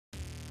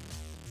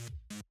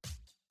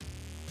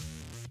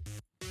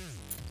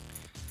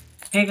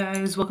Hey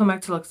guys, welcome back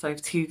to Lux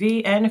Life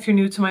TV, and if you're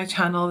new to my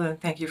channel, then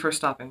thank you for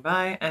stopping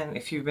by, and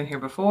if you've been here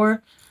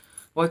before,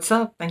 what's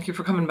up? Thank you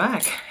for coming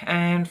back.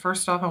 And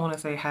first off, I want to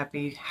say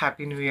happy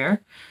New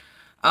Year.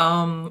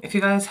 If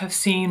you guys have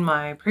seen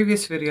my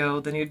previous video,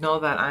 then you'd know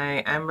that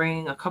I am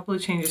bringing a couple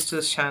of changes to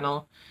this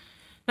channel.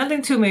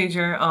 Nothing too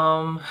major,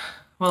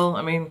 well,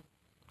 I mean,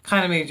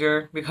 kind of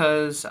major,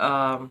 because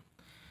I'm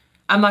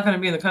not going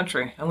to be in the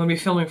country. I'm going to be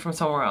filming from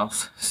somewhere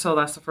else, so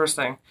that's the first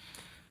thing.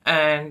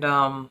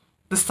 And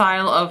the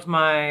style of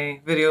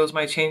my videos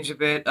might change a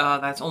bit.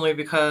 That's only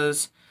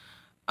because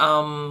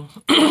I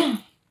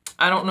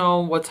don't know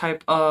what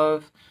type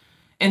of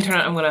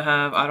internet I'm gonna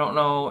have. I don't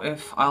know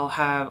if I'll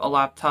have a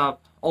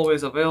laptop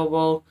always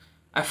available.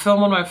 I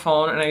film on my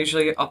phone and I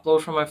usually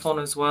upload from my phone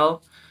as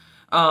well.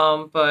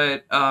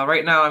 But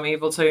right now I'm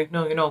able to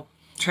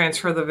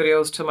transfer the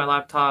videos to my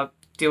laptop,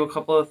 do a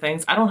couple of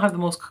things. I don't have the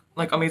most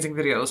amazing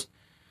videos.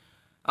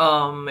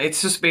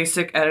 It's just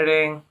basic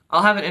editing.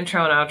 I'll have an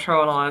intro and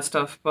outro and all that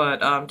stuff, but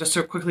just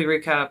to quickly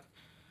recap,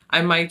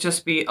 I might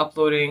just be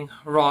uploading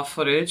raw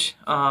footage,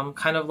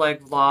 kind of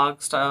like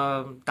vlog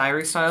style,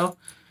 diary style,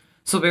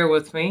 so bear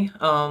with me.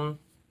 But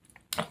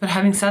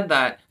having said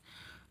that,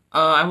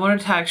 I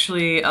wanted to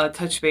actually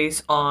touch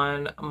base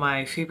on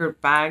my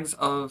favorite bags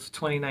of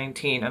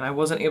 2019, and I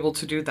wasn't able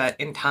to do that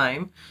in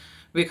time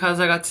because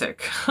I got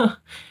sick.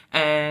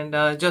 And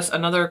just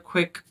another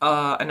quick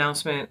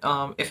announcement,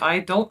 if I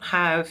don't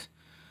have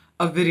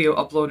a video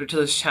uploaded to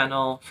this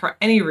channel for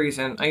any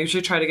reason, I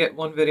usually try to get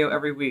one video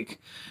every week,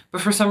 but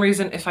for some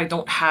reason if I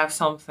don't have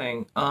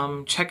something,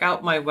 check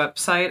out my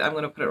website. I'm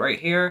going to put it right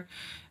here,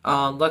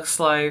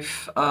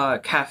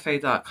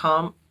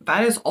 luxlifecafe.com.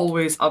 That is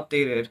always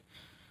updated.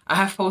 I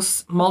have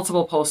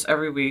multiple posts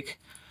every week,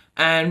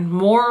 and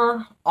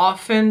more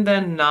often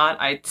than not,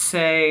 I'd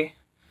say,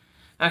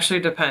 actually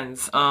it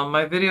depends.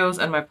 My videos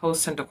and my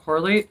posts tend to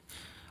correlate.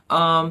 So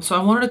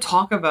I wanted to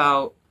talk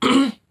about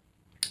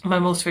my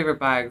most favorite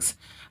bags.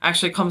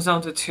 Actually comes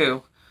down to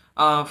two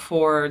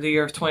for the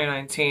year of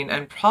 2019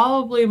 and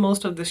probably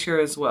most of this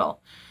year as well.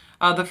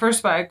 The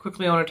first bag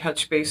quickly I want to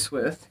touch base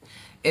with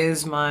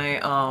is my,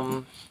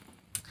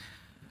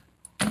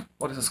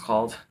 what is this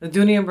called? The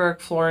Dooney and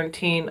Bourke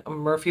Florentine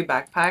Murphy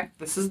Backpack.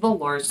 This is the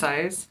large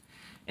size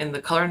in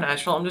the color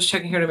natural. I'm just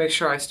checking here to make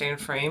sure I stay in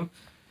frame.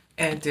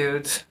 And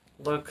dudes,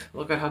 look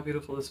at how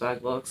beautiful this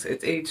bag looks.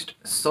 It's aged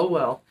so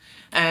well.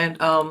 And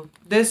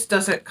this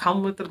doesn't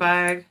come with the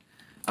bag.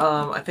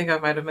 I think I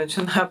might have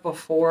mentioned that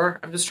before.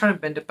 I'm just trying to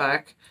bend it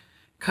back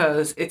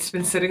because it's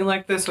been sitting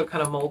like this, so it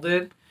kind of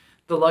molded.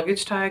 The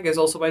luggage tag is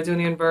also by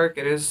Dooney and Bourke.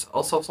 It is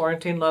also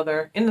Florentine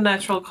leather in the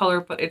natural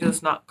color, but it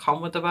does not come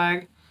with the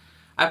bag.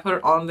 I put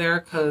it on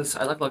there because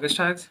I like luggage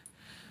tags.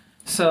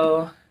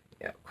 So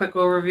yeah, quick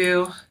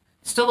overview.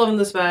 Still loving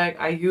this bag.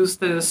 I used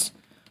this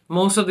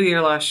most of the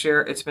year last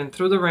year. It's been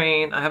through the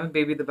rain. I haven't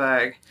babied the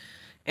bag,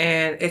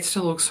 and it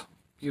still looks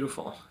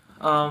beautiful.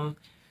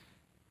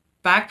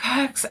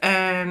 Backpacks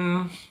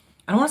and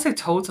I don't want to say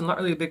totes. I'm not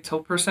really a big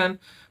tote person,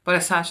 but a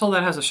satchel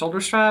that has a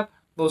shoulder strap.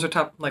 Those are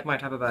my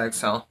type of bags.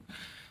 So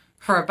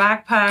for a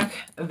backpack,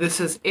 this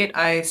is it.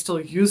 I still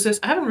use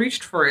this. I haven't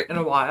reached for it in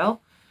a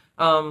while.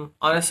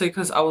 Honestly,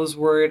 because I was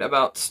worried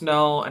about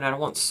snow and I don't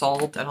want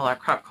salt and all that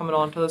crap coming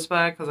onto this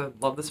bag because I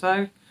love this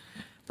bag.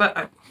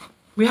 But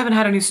we haven't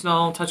had any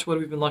snow. Touch wood,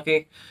 we've been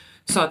lucky.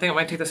 So I think I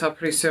might take this out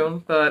pretty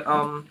soon. But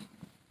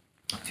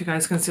if you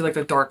guys can see like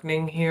the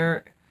darkening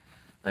here,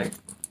 like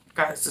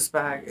guys, this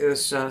bag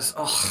is just,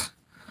 oh,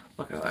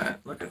 look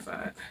at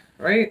that,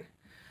 right?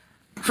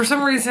 For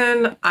some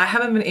reason, I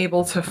haven't been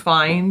able to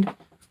find,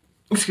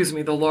 excuse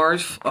me, the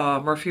large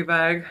Murphy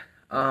bag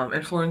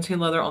in Florentine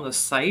leather on the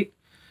site.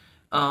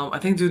 I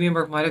think Dooney and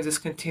Bourke might have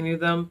discontinued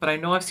them, but I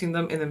know I've seen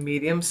them in the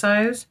medium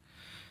size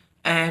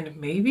and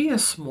maybe a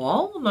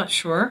small, I'm not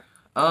sure.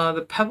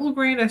 The pebble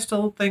grain I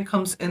still think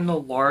comes in the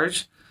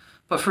large,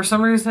 but for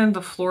some reason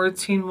the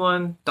Florentine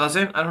one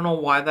doesn't. I don't know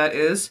why that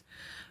is.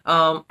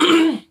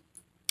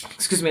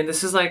 Excuse me,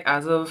 this is like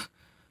as of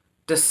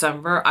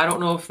December. I don't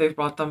know if they've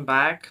brought them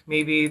back.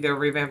 Maybe they're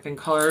revamping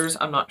colors.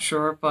 I'm not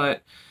sure,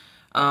 but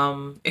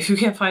if you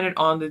can't find it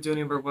on the Dooney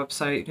and Bourke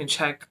website, you can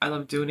check I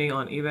Love Dooney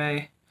on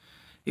eBay.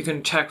 You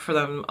can check for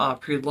them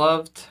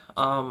pre-loved.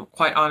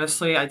 Quite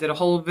honestly, I did a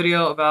whole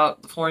video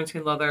about the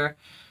Florentine leather,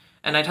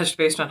 and I touched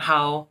base on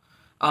how,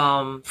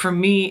 for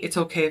me, it's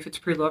okay if it's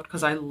pre-loved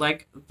because I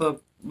like the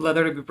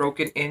leather to be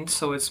broken in,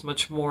 so it's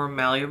much more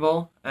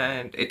malleable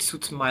and it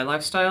suits my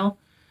lifestyle.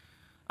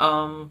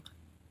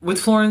 With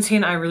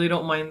Florentine, I really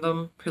don't mind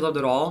them pre-loved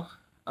at all,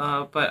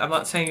 but I'm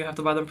not saying you have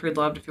to buy them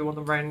pre-loved if you want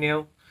them brand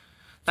new.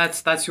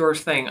 That's your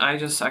thing. I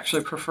just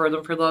actually prefer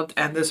them pre-loved,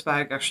 and this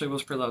bag actually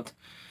was pre-loved.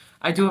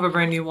 I do have a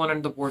brand new one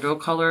in the Bordeaux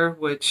color,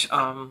 which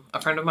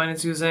a friend of mine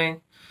is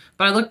using,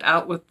 but I looked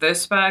out with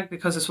this bag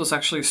because this was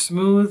actually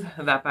smooth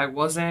and that bag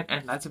wasn't,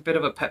 and that's a bit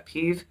of a pet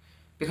peeve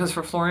because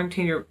for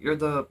Florentine, you're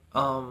the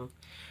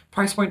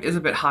price point is a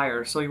bit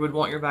higher, so you would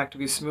want your bag to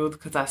be smooth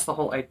because that's the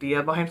whole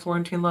idea behind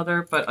Florentine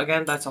leather. But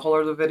again, that's a whole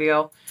other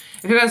video.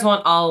 If you guys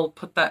want, I'll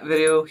put that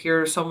video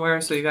here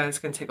somewhere so you guys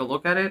can take a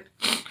look at it.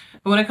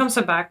 But when it comes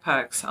to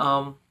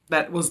backpacks,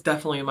 that was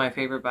definitely my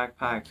favorite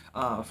backpack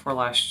for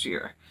last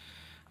year.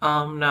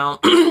 Now,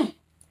 the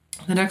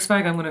next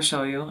bag I'm going to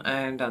show you,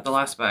 and the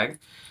last bag,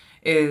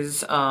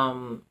 is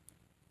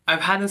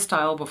I've had this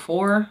style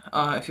before.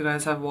 If you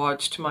guys have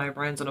watched my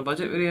brands on a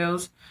budget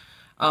videos,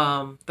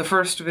 the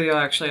first video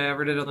actually I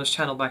ever did on this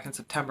channel back in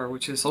September,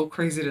 which is so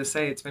crazy to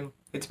say. It's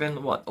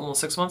been what,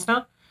 almost 6 months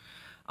now.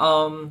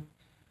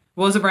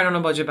 Was a brand on a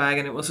budget bag,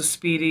 and it was a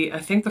Speedy. I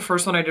think the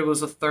first one I did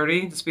was a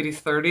 30, the Speedy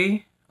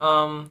 30.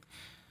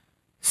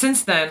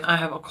 Since then I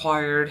have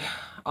acquired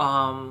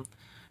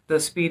the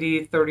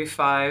Speedy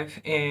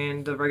 35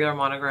 in the regular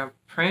monogram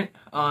print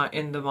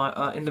in the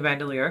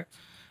bandouliere.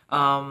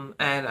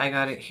 And I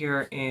got it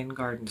here in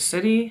Garden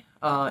City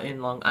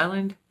in Long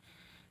Island,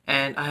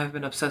 and I have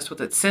been obsessed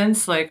with it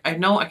since. Like, I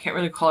know I can't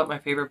really call it my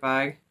favorite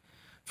bag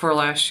for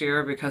last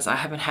year because I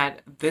haven't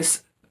had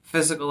this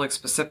physical, like,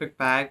 specific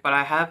bag, but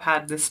I have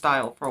had this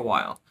style for a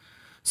while.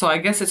 So I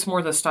guess it's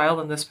more the style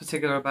than this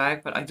particular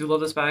bag, but I do love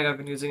this bag. I've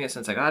been using it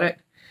since I got it.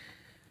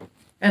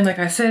 And like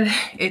I said,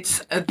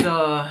 it's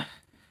the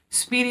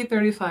Speedy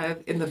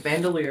 35 in the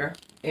bandouliere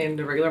in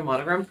the regular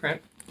monogram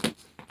print.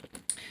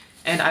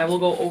 And I will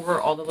go over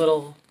all the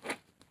little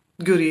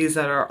goodies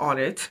that are on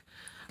it.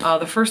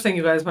 The first thing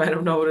you guys might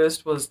have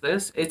noticed was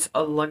this. It's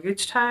a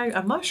luggage tag.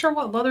 I'm not sure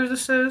what leather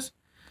this is.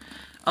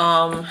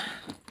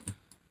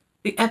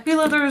 The epi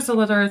leather is the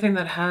leather, I think,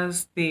 that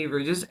has the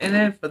ridges in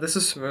it, but this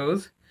is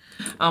smooth.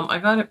 I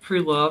got it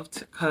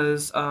pre-loved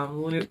because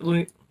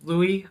Louis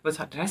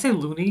Vuitton, did I say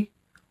Looney?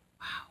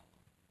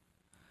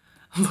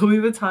 Wow. Louis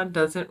Vuitton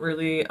doesn't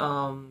really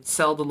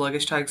sell the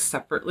luggage tags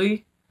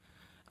separately.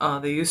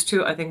 They used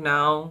to. I think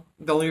now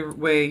the only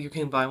way you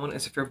can buy one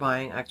is if you're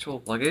buying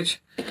actual luggage.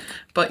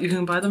 But you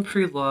can buy them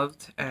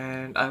pre-loved,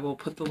 and I will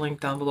put the link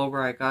down below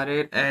where I got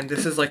it. And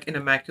this is like an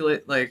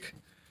immaculate, like,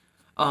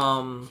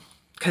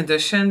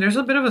 condition. There's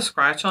a bit of a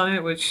scratch on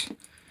it, which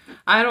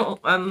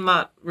I'm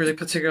not really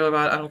particular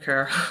about. I don't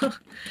care.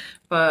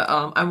 But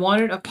I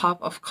wanted a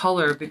pop of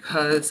color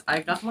because I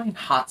got mine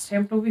hot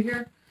stamped over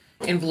here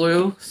in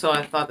blue, so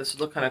I thought this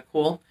would look kind of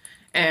cool.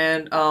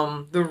 And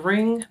the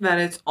ring that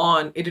it's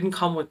on, it didn't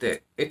come with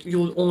it.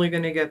 You're only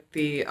gonna get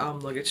the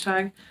luggage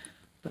tag.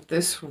 But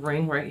this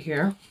ring right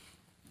here,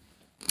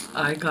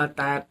 I got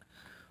that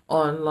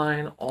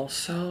online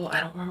also. I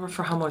don't remember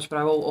for how much, but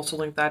I will also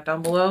link that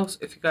down below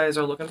if you guys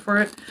are looking for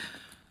it.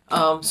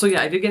 So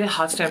yeah, I did get it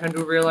hot stamped. I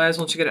do realize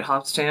once you get it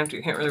hot stamped,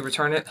 you can't really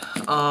return it.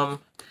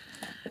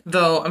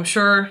 Though I'm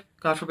sure,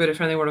 God forbid, if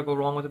anything were to go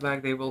wrong with the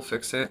bag, they will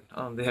fix it.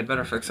 They had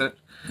better fix it,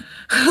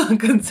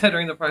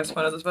 considering the price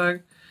point of this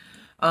bag.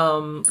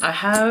 I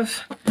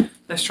have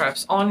the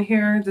straps on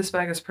here. This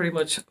bag is pretty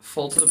much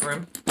full to the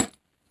brim.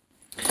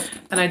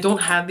 And I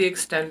don't have the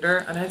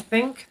extender, and I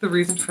think the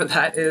reason for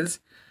that is,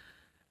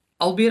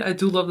 albeit I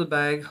do love the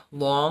bag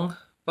long,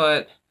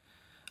 but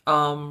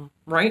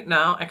right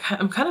now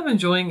I'm kind of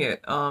enjoying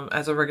it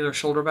as a regular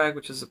shoulder bag,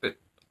 which is a bit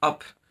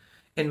up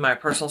in my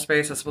personal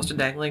space as opposed to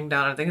dangling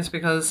down. I think it's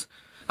because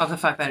of the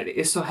fact that it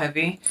is so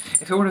heavy.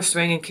 If it were to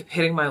swing and keep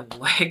hitting my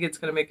leg, it's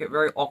going to make it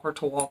very awkward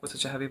to walk with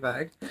such a heavy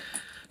bag.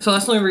 So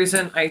that's the only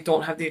reason I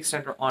don't have the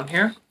extender on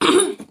here.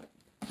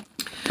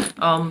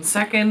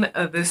 Second,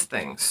 this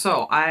thing.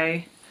 So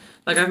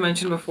like I've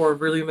mentioned before,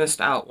 really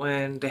missed out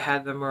when they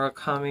had the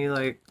Murakami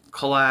like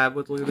collab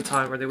with Louis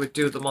Vuitton where they would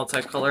do the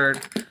multicolored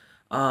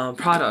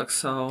products.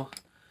 So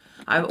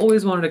I've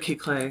always wanted a key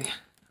clay.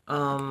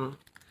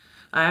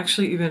 I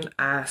actually even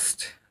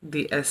asked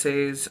the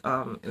essays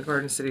in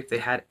Garden City if they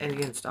had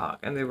any in stock,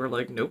 and they were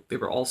like, nope, they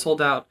were all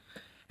sold out.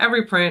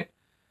 Every print,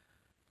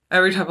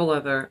 every type of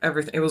leather,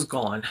 everything, it was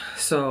gone.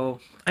 So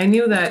I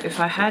knew that if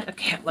I had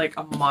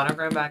a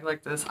monogram bag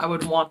like this, I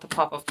would want the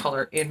pop of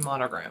color in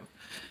monogram.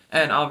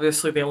 And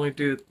obviously they only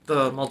do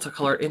the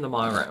multicolor in the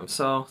monogram.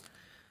 So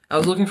I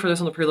was looking for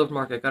this on the pre-loved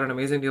market, got an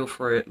amazing deal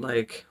for it,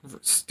 like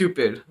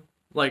stupid,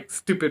 like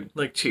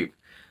cheap.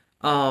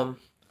 I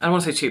don't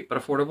want to say cheap, but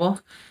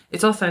affordable.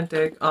 It's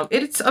authentic.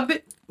 It's a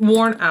bit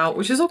worn out,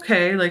 which is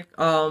okay. Like,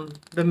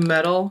 the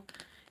metal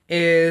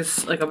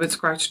is like a bit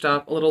scratched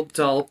up, a little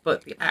dull,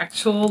 but the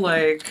actual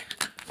like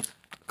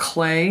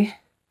clay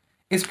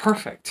is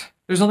perfect.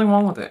 There's nothing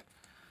wrong with it.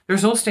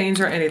 There's no stains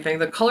or anything.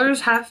 The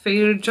colors have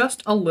faded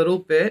just a little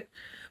bit,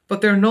 but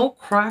there are no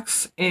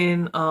cracks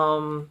in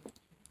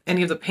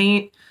any of the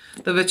paint.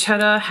 The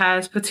vachetta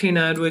has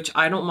patinaed, which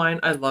I don't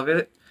mind. I love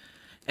it.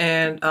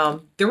 And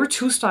there were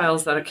two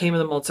styles that came in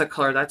the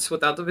multicolor. That's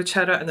without the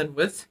vachetta and then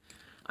with.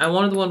 I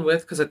wanted the one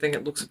with because I think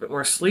it looks a bit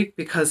more sleek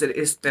because it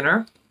is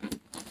thinner.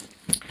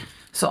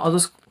 So I'll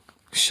just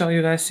show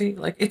you guys. See,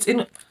 like, it's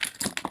in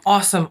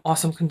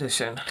awesome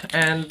condition.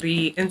 And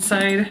the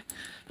inside,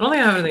 I don't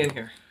think I have anything in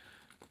here.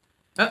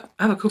 Oh,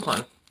 I have a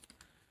coupon.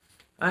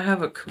 I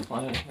have a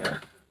coupon in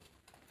here.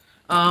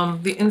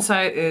 The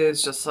inside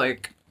is just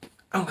like,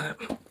 I'm gonna,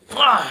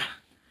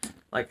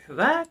 like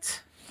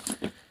that.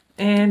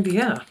 And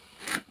yeah,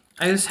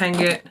 I just hang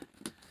it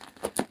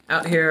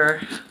out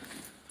here.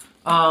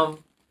 I'll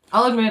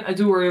admit I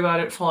do worry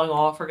about it falling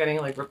off or getting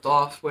like ripped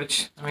off,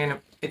 which, I mean,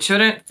 it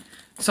shouldn't.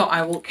 So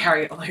I will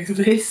carry it like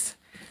this.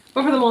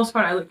 But for the most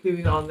part, I like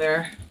leaving it on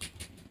there.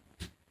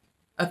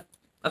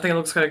 I think it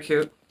looks kind of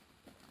cute.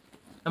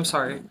 I'm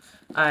sorry.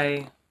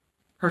 I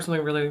heard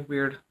something really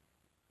weird.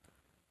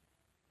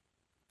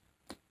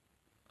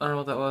 I don't know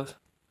what that was.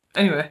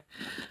 Anyway,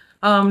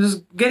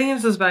 just getting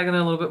into this bag in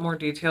a little bit more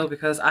detail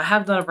because I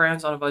have done a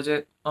brands on a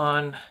budget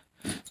on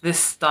this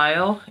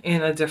style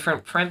in a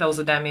different print. That was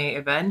a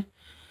Damier Ebene.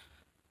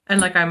 And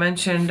like I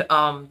mentioned,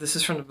 this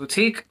is from the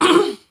boutique.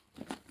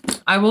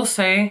 I will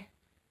say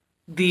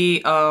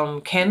the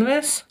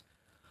canvas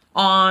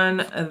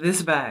on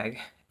this bag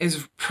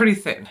is pretty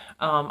thin.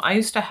 I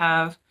used to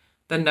have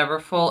the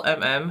Neverfull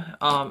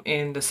MM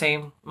in the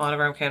same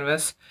monogram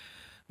canvas,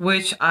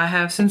 which I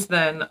have since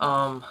then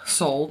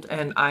sold,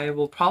 and I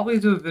will probably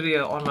do a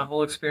video on my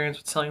whole experience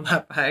with selling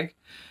that bag.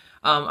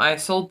 I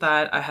sold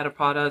that. I had a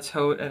Prada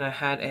tote and I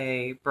had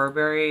a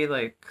Burberry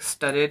like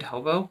studded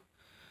hobo.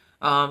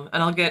 And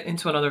I'll get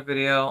into another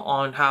video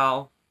on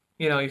how,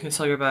 you know, you can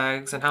sell your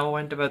bags and how I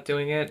went about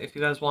doing it if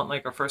you guys want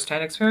like a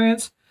first-hand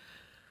experience.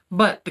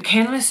 But the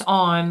canvas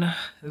on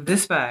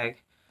this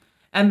bag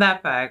and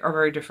that bag are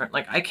very different.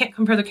 Like, I can't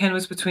compare the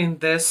canvas between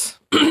this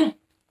and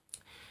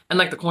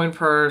like the coin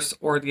purse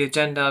or the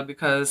agenda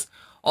because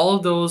all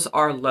of those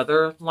are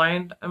leather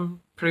lined.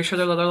 I'm pretty sure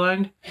they're leather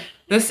lined.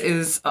 This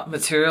is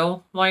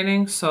material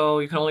lining, so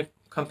you can only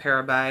compare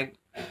a bag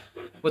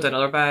with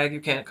another bag. You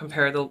can't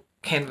compare the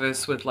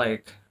canvas with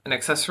like an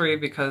accessory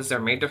because they're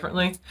made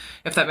differently,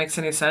 if that makes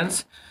any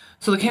sense.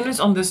 So the canvas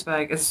on this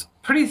bag is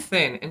pretty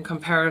thin in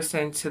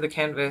comparison to the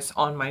canvas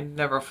on my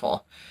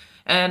Neverfull.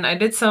 And I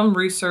did some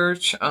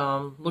research,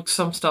 looked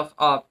some stuff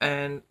up,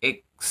 and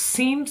it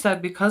seems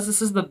that because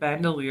this is the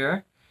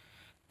bandouliere,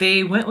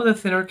 they went with a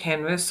thinner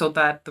canvas so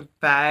that the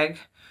bag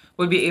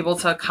would be able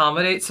to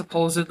accommodate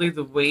supposedly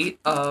the weight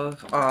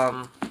of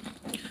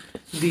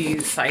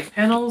these side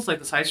panels, like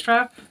the side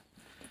strap,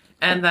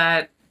 and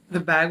that the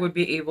bag would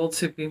be able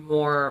to be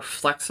more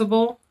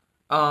flexible,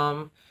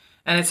 and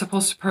it's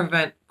supposed to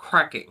prevent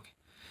cracking.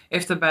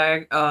 If the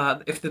bag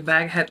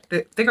had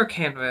thicker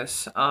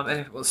canvas, and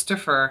if it was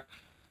stiffer,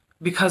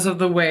 because of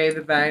the way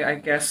the bag, I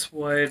guess,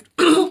 would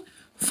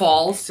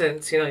fall,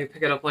 since, you know, you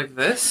pick it up like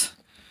this,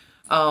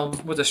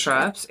 with the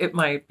straps, it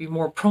might be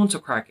more prone to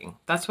cracking.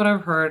 That's what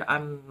I've heard.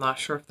 I'm not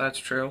sure if that's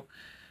true.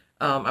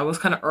 I was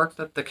kind of irked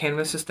that the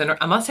canvas is thinner.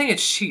 I'm not saying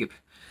it's cheap.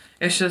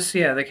 It's just,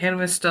 yeah, the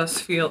canvas does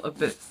feel a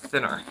bit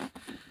thinner.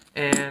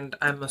 And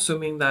I'm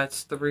assuming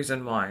that's the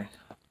reason why.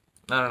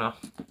 I don't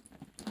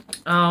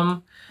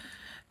know.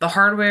 The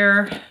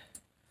hardware,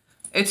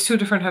 it's two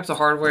different types of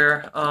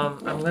hardware. I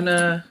don't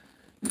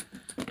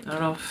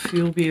know if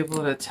you'll be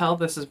able to tell,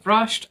 this is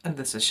brushed and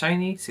this is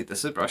shiny. See,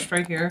 this is brushed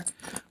right here.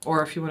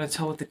 Or if you want to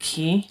tell with the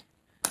key,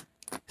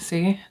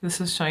 see, this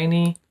is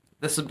shiny,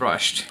 this is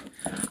brushed.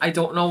 I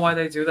don't know why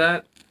they do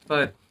that,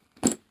 but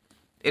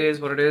it is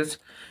what it is.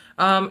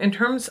 In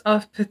terms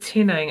of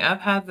patinaing,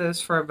 I've had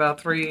this for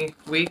about 3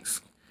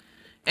 weeks,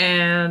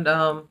 and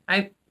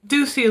I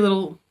do see a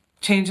little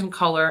change in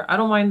color. I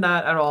don't mind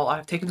that at all.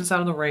 I've taken this out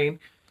of the rain.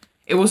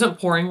 It wasn't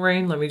pouring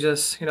rain. Let me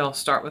just, you know,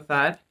 start with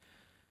that.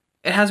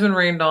 It has been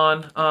rained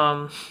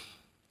on.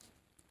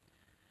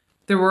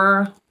 There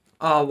were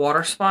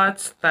water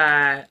spots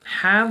that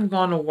have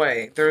gone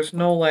away. There's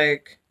no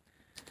like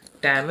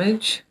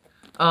damage.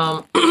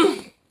 But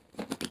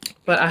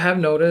I have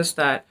noticed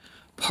that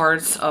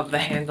parts of the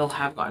handle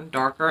have gotten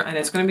darker, and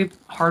it's going to be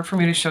hard for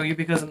me to show you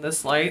because in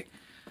this light,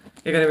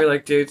 you're going to be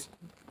like, dude,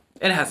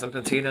 it hasn't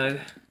patinaed.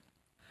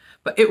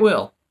 But it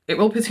will. It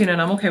will patina,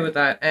 and I'm okay with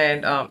that.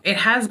 And it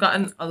has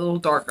gotten a little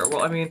darker.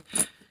 Well, I mean,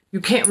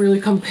 you can't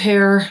really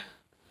compare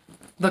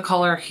the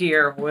color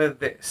here with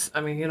this.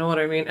 I mean, you know what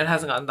I mean? It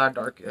hasn't gotten that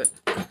dark yet.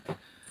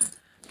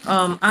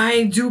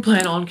 I do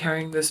plan on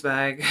carrying this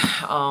bag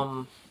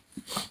in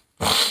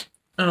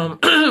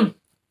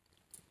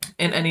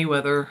any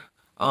weather.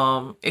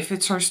 If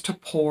it starts to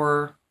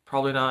pour,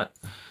 probably not.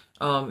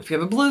 If you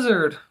have a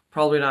blizzard,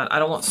 probably not. I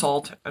don't want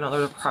salt and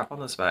other crap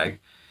on this bag.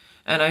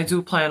 And I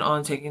do plan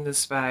on taking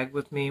this bag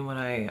with me when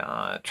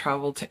I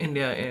travel to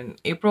India in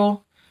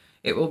April.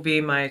 It will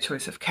be my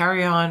choice of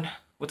carry-on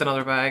with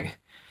another bag,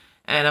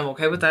 and I'm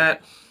okay with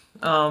that.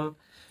 My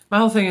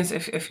whole thing is,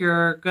 if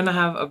you're gonna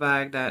have a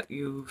bag that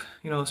you've,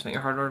 you know, spent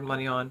your hard-earned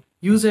money on,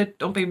 use it.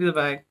 Don't baby the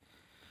bag,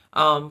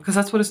 because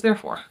that's what it's there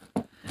for.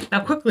 Now,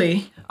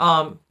 quickly,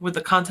 with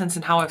the contents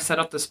and how I've set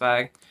up this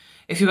bag,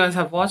 if you guys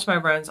have watched my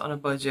brands on a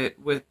budget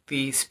with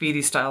the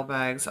Speedy style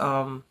bags,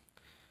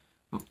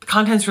 the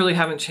contents really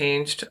haven't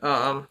changed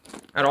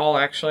at all,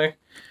 actually.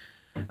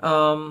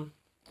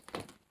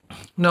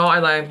 No, I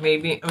lied.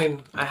 Maybe, I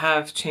mean, I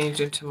have changed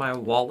into my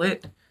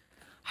wallet.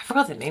 I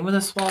forgot the name of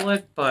this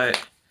wallet,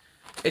 but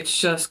it's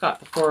just got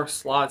the 4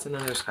 slots and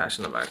then there's cash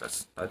in the back.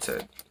 That's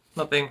it.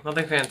 Nothing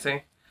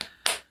fancy.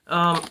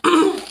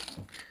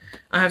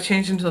 I have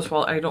changed into this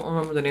wallet. I don't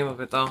remember the name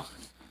of it though.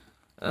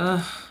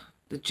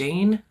 The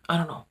Jane? I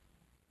don't know.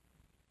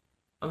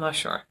 I'm not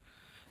sure.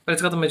 But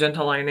it's got the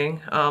magenta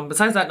lining.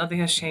 Besides that, nothing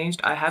has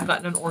changed. I have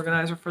gotten an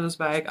organizer for this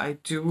bag. I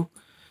do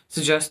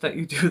suggest that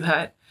you do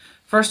that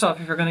First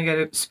off, if you're going to get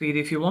it speedy,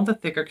 if you want the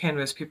thicker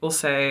canvas, people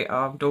say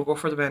don't go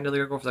for the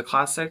bandolier, go for the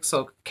classic.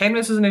 So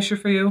canvas is an issue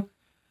for you,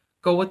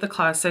 go with the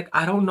classic.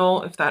 I don't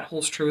know if that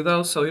holds true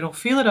though, so you don't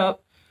feel it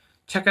up.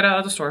 Check it out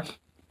at the store.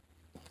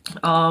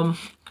 But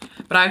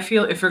I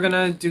feel if you're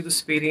gonna do the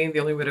speedy, the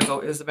only way to go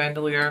is the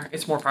bandolier.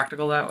 It's more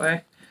practical that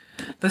way.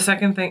 The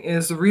second thing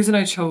is the reason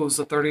I chose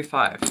the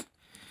 35.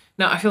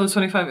 Now I feel the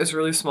 25 is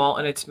really small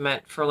and it's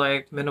meant for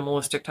like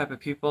minimalistic type of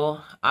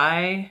people.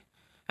 I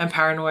am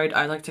paranoid.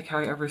 I like to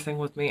carry everything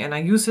with me and I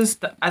use this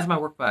as my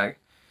work bag.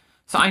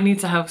 So I need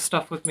to have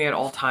stuff with me at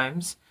all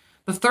times.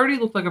 The 30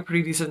 looked like a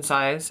pretty decent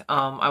size,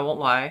 I won't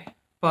lie.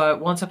 But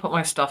once I put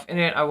my stuff in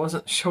it, I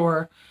wasn't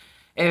sure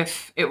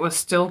if it was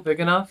still big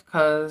enough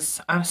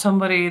because I'm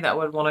somebody that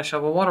would want to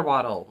shove a water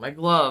bottle, my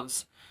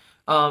gloves.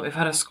 If I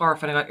had a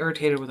scarf and I got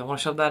irritated with it, I want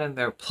to shove that in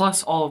there,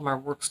 plus all of my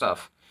work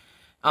stuff,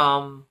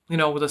 you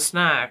know, with a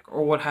snack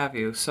or what have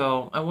you.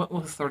 So I went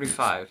with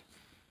 35.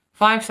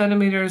 5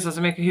 centimeters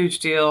doesn't make a huge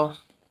deal.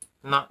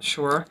 Not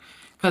sure.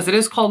 Because it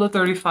is called a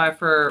 35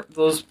 for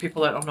those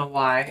people that don't know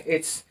why.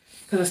 It's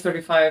because it's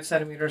 35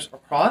 centimeters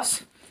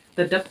across.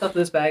 The depth of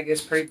this bag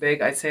is pretty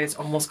big. I'd say it's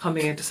almost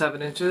coming into 7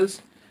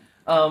 inches.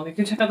 You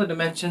can check out the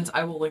dimensions.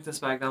 I will link this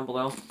bag down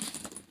below.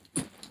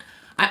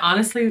 I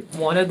honestly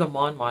wanted the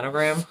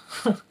monogram,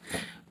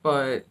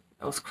 but it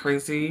was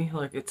crazy.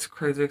 Like, it's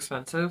crazy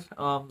expensive.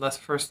 That's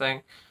the first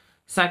thing.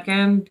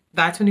 Second,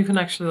 that's when you can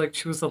actually like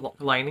choose the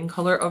lining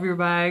color of your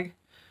bag.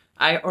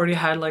 I already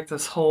had like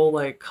this whole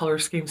like color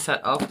scheme set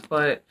up,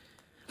 but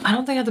I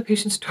don't think I had the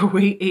patience to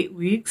wait 8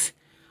 weeks.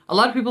 A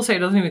lot of people say it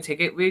doesn't even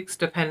take 8 weeks.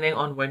 Depending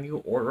on when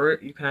you order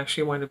it, you can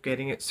actually wind up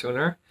getting it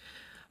sooner.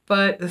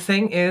 But the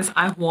thing is,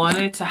 I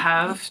wanted to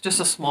have just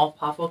a small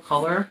pop of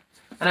color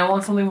and I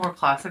want something more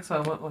classic, so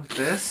I went with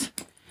this.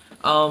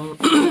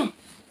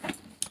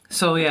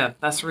 So yeah,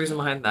 that's the reason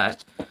behind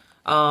that.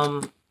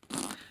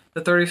 The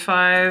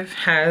 35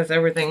 has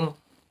everything,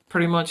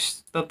 pretty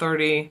much the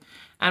 30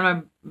 and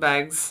my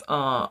bags,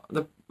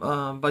 the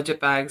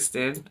budget bags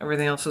did.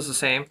 Everything else is the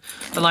same.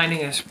 The lining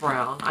is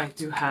brown. I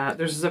do have,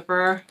 there's a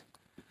zipper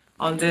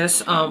on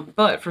this,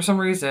 but for some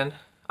reason,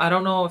 I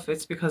don't know if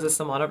it's because it's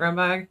the monogram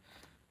bag.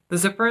 The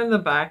zipper in the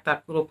back,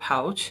 that little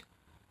pouch,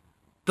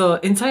 the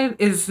inside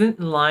isn't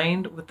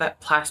lined with that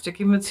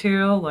plasticky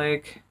material.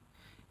 Like,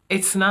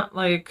 it's not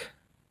like,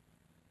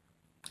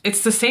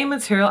 it's the same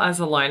material as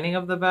the lining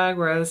of the bag,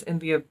 whereas in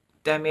the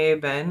demi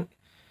event,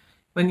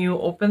 when you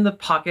open the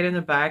pocket in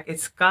the back,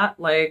 it's got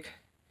like,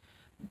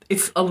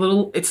 it's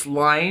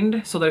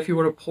lined so that if you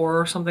were to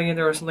pour something in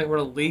there or something were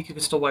to leak, you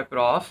can still wipe it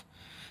off.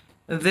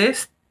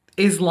 This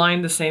is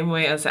lined the same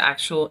way as the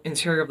actual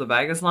interior of the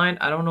bag is lined.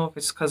 I don't know if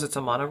it's because it's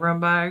a monogram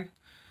bag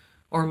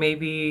or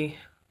maybe,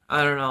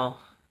 I don't know,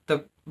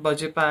 the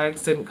budget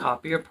bags didn't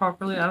copy it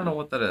properly. I don't know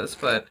what that is,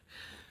 but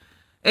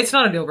it's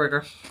not a deal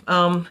breaker.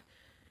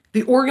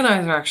 The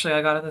organizer actually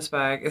I got in this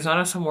bag is not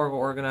a Samorga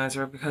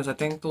organizer because I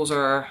think those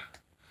are,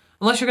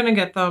 unless you're going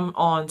to get them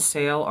on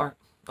sale, are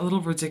a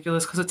little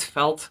ridiculous because it's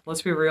felt.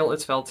 Let's be real,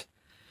 it's felt.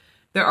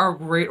 There are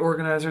great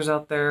organizers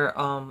out there.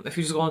 If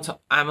you just go into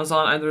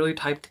Amazon, I literally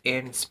typed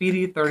in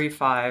Speedy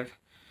 35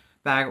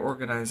 bag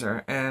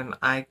organizer and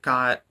I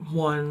got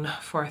one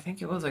for, I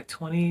think it was like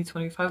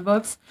 25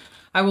 bucks.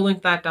 I will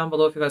link that down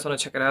below if you guys want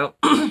to check it out.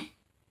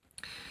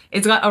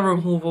 It's got a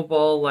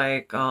removable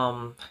like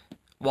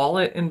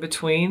wallet in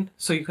between,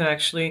 so you can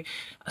actually,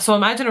 so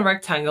imagine a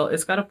rectangle.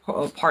 It's got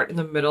a part in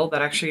the middle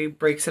that actually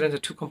breaks it into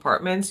 2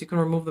 compartments. You can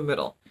remove the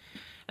middle.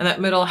 And that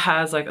middle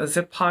has like a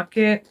zip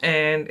pocket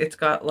and it's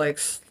got like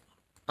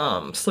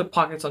slip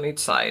pockets on each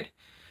side.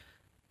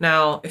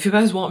 Now, if you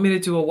guys want me to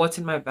do a what's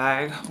in my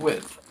bag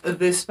with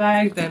this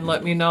bag, then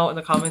let me know in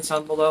the comments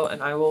down below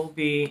and I will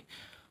be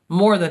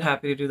more than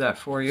happy to do that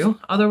for you.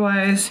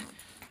 Otherwise,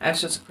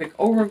 that's just a quick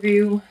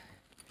overview.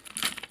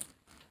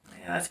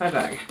 Yeah, that's my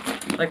bag.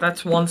 Like,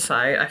 that's one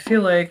side. I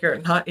feel like you're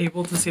not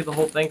able to see the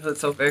whole thing because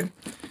it's so big.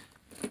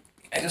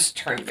 I just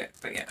turned it,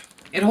 but yeah.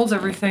 It holds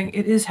everything.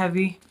 It is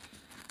heavy.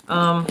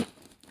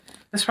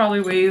 This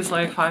probably weighs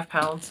like 5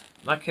 pounds,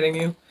 not kidding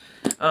you.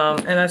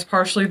 And that's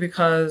partially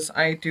because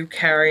I do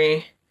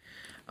carry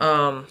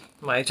my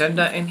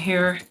agenda in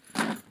here.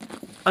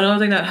 Another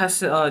thing that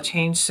has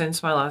changed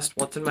since my last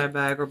what's in my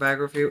bag or bag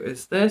review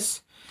is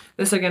this.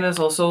 This again is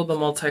also the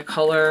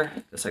multicolor,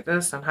 just like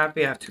this. I'm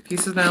happy I have 2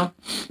 pieces now.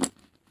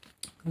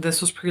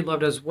 This was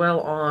pre-loved as well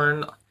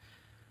on,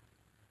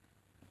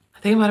 I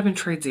think it might have been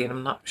Tradesy, and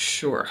I'm not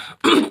sure.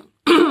 I'm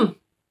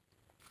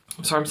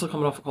sorry, I'm still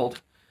coming off a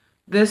cold.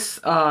 This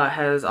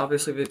has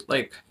obviously been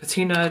like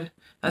patinaed.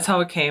 That's how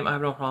it came. I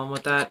have no problem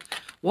with that.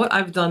 What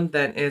I've done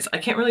then is I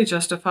can't really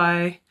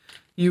justify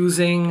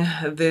using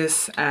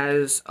this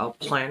as a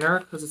planner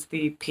because it's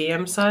the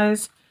PM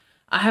size.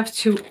 I have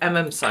 2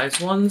 MM size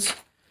ones.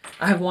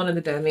 I have one in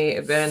the demi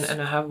event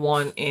and I have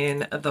one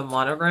in the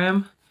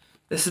monogram.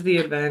 This is the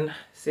event.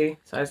 See,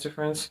 size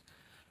difference.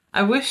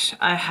 I wish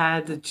I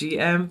had the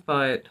GM,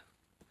 but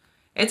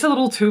it's a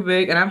little too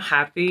big and I'm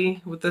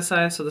happy with this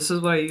size. So this is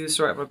what I use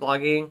to write my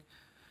blogging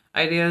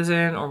ideas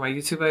in or my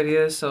YouTube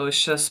ideas. So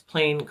it's just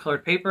plain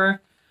colored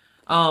paper.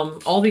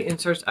 All the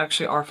inserts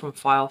actually are from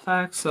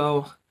Filofax,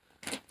 so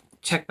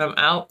check them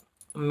out.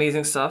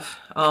 Amazing stuff.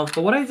 But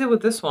what I did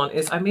with this one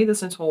is I made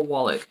this into a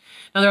wallet.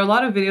 Now, there are a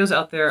lot of videos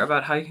out there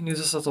about how you can use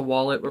this as a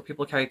wallet where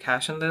people carry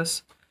cash in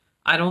this.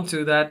 I don't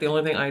do that. The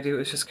only thing I do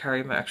is just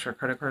carry my extra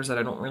credit cards that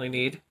I don't really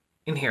need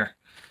in here.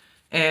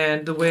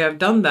 And the way I've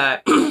done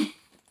that, I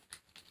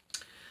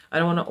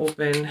don't want to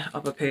open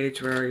up a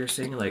page where you're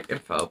seeing like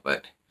info,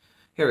 but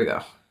here we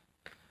go.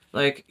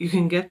 Like, you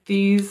can get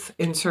these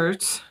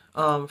inserts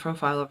from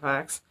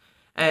Filofax,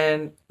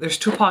 and there's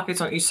 2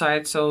 pockets on each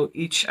side, so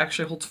each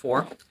actually holds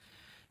 4.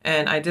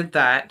 And I did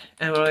that,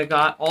 and what I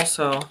got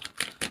also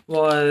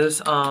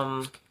was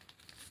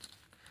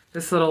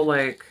this little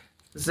like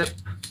zip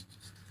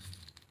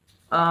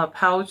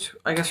pouch,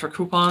 I guess for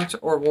coupons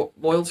or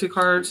loyalty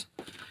cards.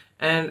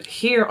 And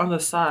here on the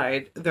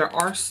side, there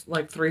are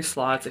like 3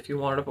 slots if you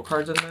wanted to put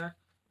cards in there.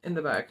 In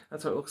the back,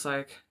 that's what it looks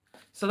like.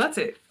 So that's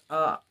it.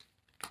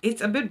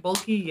 It's a bit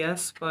bulky,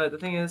 yes, but the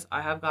thing is,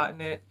 I have gotten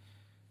it.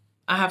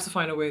 I have to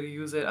find a way to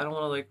use it. I don't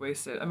want to like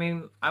waste it. I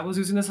mean, I was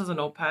using this as a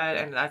notepad,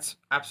 and that's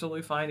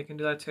absolutely fine. You can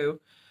do that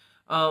too.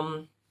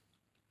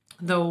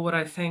 Though what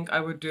I think I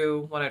would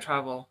do when I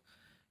travel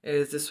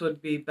is this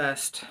would be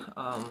best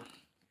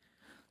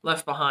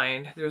left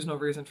behind. There's no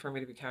reason for me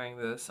to be carrying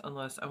this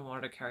unless I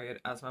wanted to carry it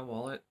as my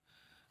wallet,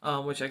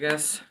 which I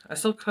guess I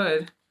still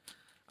could.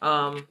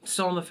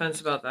 Still on the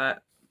fence about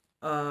that.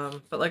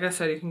 But like I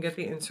said, you can get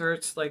the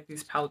inserts, like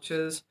these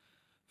pouches,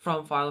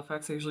 from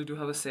Filofax. They usually do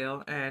have a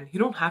sale, and you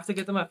don't have to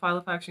get them at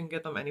Filofax. You can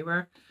get them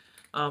anywhere.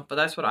 But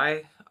that's what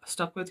I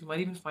stuck with. You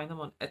might even find them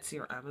on Etsy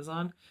or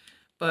Amazon.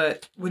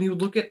 But when you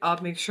look it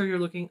up, make sure you're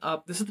looking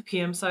up. This is the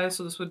PM size,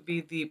 so this would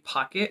be the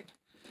pocket.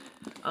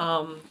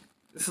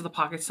 This is the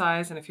pocket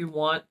size, and if you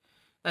want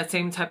that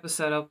same type of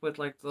setup with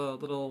like the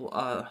little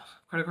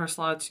credit card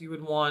slots, you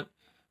would want,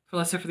 for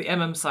let's say for the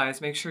MM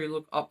size, make sure you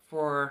look up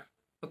for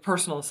the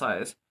personal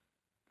size.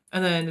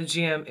 And then the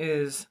GM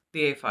is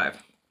the A5.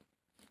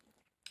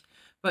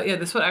 But yeah,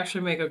 this would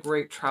actually make a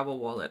great travel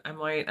wallet. I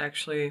might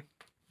actually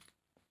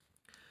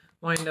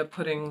wind up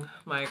putting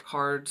my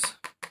cards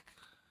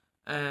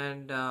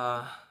and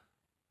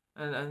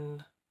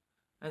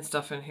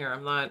stuff in here.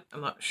 I'm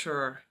not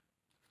sure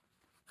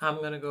how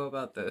I'm gonna go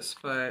about this,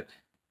 but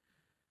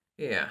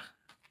yeah,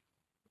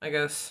 I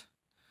guess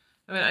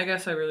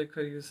I really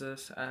could use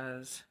this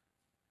as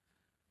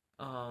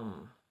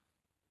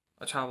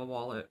a travel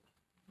wallet.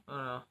 I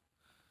don't know.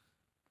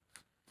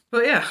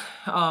 But yeah,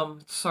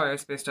 sorry I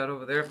spaced out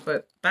over there,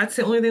 but that's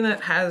the only thing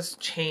that has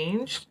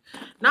changed.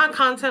 Not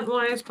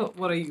content-wise, but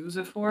what I use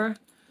it for.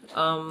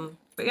 But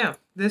yeah,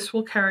 this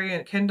will carry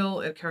a Kindle.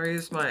 It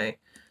carries my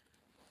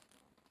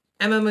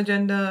MM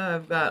agenda.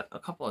 I've got a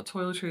couple of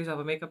toiletries. I have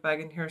a makeup bag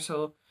in here,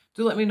 so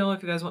do let me know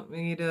if you guys want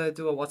me to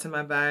do a what's in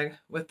my bag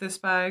with this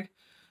bag,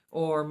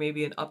 or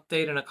maybe an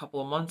update in a couple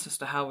of months as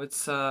to how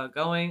it's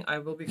going. I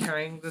will be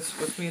carrying this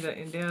with me to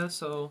India,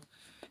 so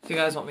if you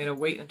guys want me to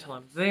wait until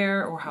I'm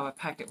there or how I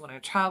pack it when I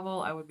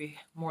travel, I would be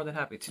more than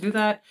happy to do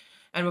that.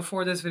 And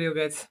before this video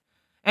gets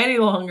any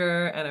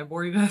longer and I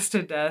bore you guys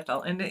to death,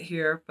 I'll end it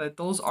here. But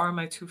those are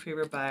my 2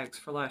 favorite bags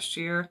for last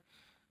year.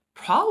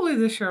 Probably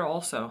this year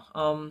also.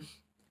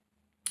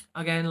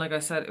 Again, like I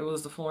said, it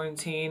was the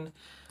Florentine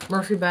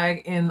Murphy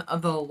bag in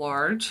the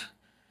large.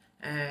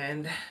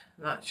 And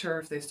I'm not sure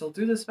if they still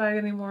do this bag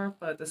anymore,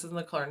 but this is in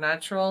the color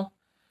Natural.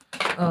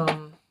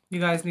 You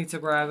guys need to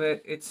grab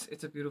it.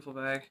 It's a beautiful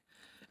bag.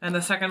 And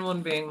the second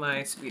one being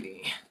my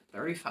Speedy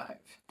 35.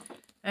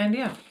 And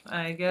yeah,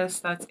 I guess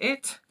that's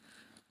it.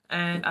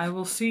 And I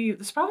will see you.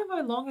 This is probably my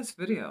longest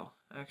video,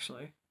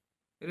 actually.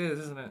 It is,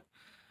 isn't it?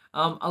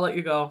 I'll let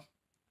you go.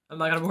 I'm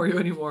not going to bore you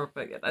anymore.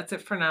 But yeah, that's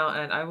it for now.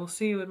 And I will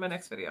see you in my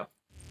next video.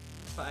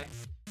 Bye.